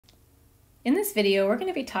In this video, we're going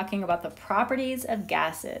to be talking about the properties of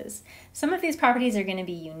gases. Some of these properties are going to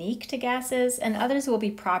be unique to gases, and others will be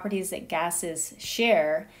properties that gases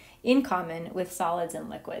share in common with solids and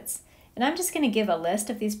liquids. And I'm just going to give a list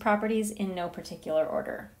of these properties in no particular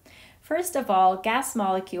order. First of all, gas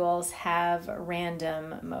molecules have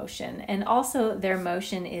random motion, and also their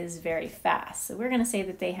motion is very fast. So we're going to say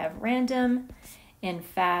that they have random and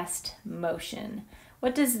fast motion.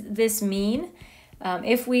 What does this mean?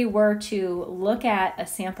 If we were to look at a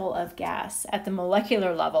sample of gas at the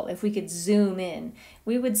molecular level, if we could zoom in,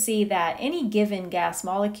 we would see that any given gas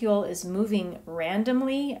molecule is moving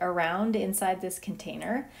randomly around inside this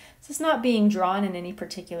container. So it's not being drawn in any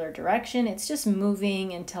particular direction. It's just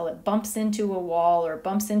moving until it bumps into a wall or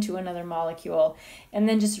bumps into another molecule and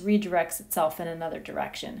then just redirects itself in another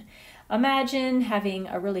direction. Imagine having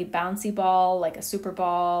a really bouncy ball like a super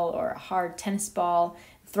ball or a hard tennis ball,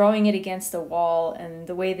 throwing it against a wall, and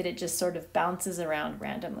the way that it just sort of bounces around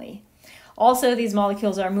randomly. Also, these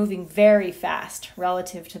molecules are moving very fast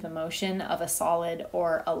relative to the motion of a solid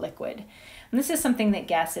or a liquid. And this is something that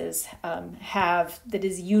gases have that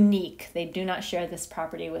is unique. They do not share this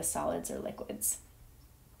property with solids or liquids.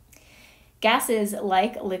 Gases,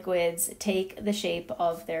 like liquids, take the shape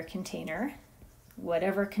of their container.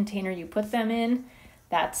 Whatever container you put them in,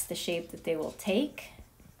 that's the shape that they will take.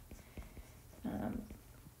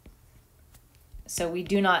 So we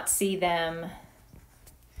do not see them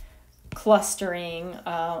clustering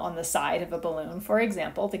on the side of a balloon. For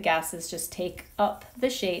example, the gases just take up the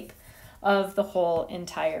shape of the whole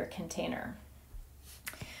entire container.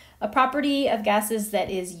 A property of gases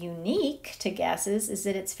that is unique to gases is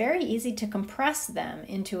that it's very easy to compress them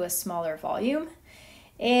into a smaller volume,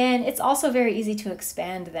 and it's also very easy to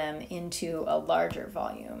expand them into a larger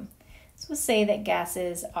volume. So we'll say that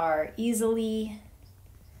gases are easily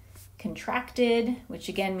contracted, which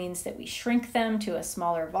again means that we shrink them to a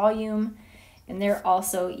smaller volume, and they're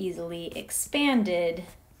also easily expanded,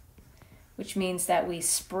 which means that we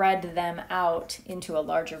spread them out into a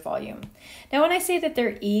larger volume. Now, when I say that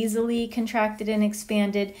they're easily contracted and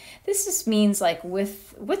expanded, this just means like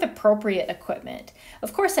with appropriate equipment.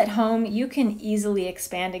 Of course, at home, you can easily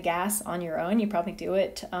expand a gas on your own. You probably do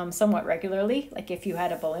it somewhat regularly, like if you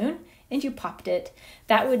had a balloon and you popped it,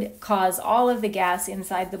 that would cause all of the gas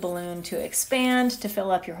inside the balloon to expand, to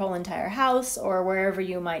fill up your whole entire house or wherever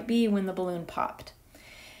you might be when the balloon popped.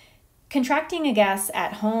 Contracting a gas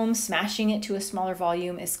at home, smashing it to a smaller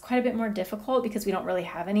volume is quite a bit more difficult because we don't really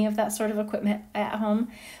have any of that sort of equipment at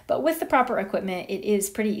home. But with the proper equipment, it is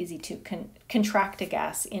pretty easy to contract a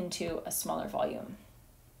gas into a smaller volume.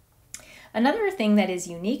 Another thing that is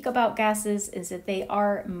unique about gases is that they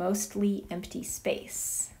are mostly empty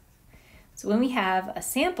space. So when we have a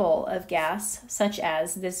sample of gas, such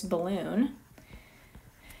as this balloon,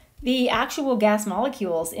 the actual gas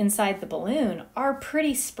molecules inside the balloon are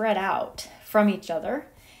pretty spread out from each other.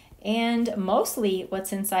 And mostly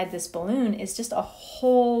what's inside this balloon is just a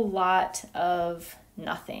whole lot of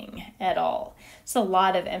nothing at all. It's a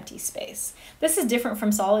lot of empty space. This is different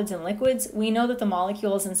from solids and liquids. We know that the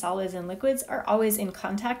molecules in solids and liquids are always in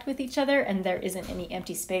contact with each other, and there isn't any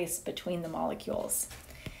empty space between the molecules.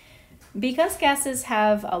 Because gases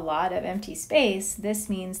have a lot of empty space, this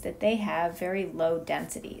means that they have very low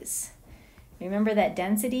densities. Remember that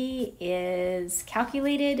density is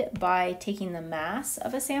calculated by taking the mass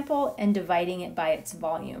of a sample and dividing it by its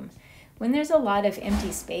volume. When there's a lot of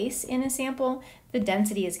empty space in a sample, the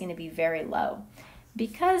density is going to be very low.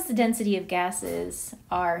 Because the density of gases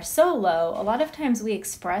are so low, a lot of times we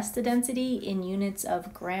express the density in units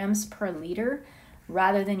of grams per liter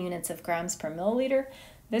rather than units of grams per milliliter.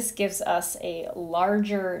 This gives us a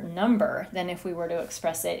larger number than if we were to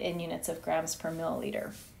express it in units of grams per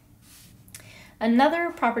milliliter.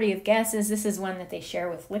 Another property of gases, this is one that they share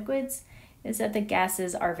with liquids, is that the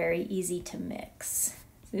gases are very easy to mix.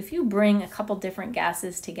 So if you bring a couple different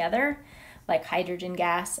gases together, like hydrogen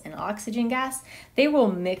gas and oxygen gas, they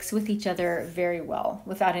will mix with each other very well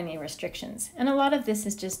without any restrictions. And a lot of this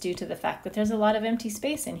is just due to the fact that there's a lot of empty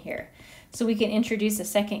space in here. So we can introduce a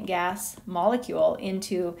second gas molecule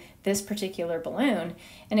into this particular balloon,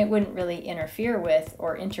 and it wouldn't really interfere with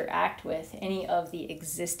or interact with any of the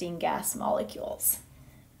existing gas molecules.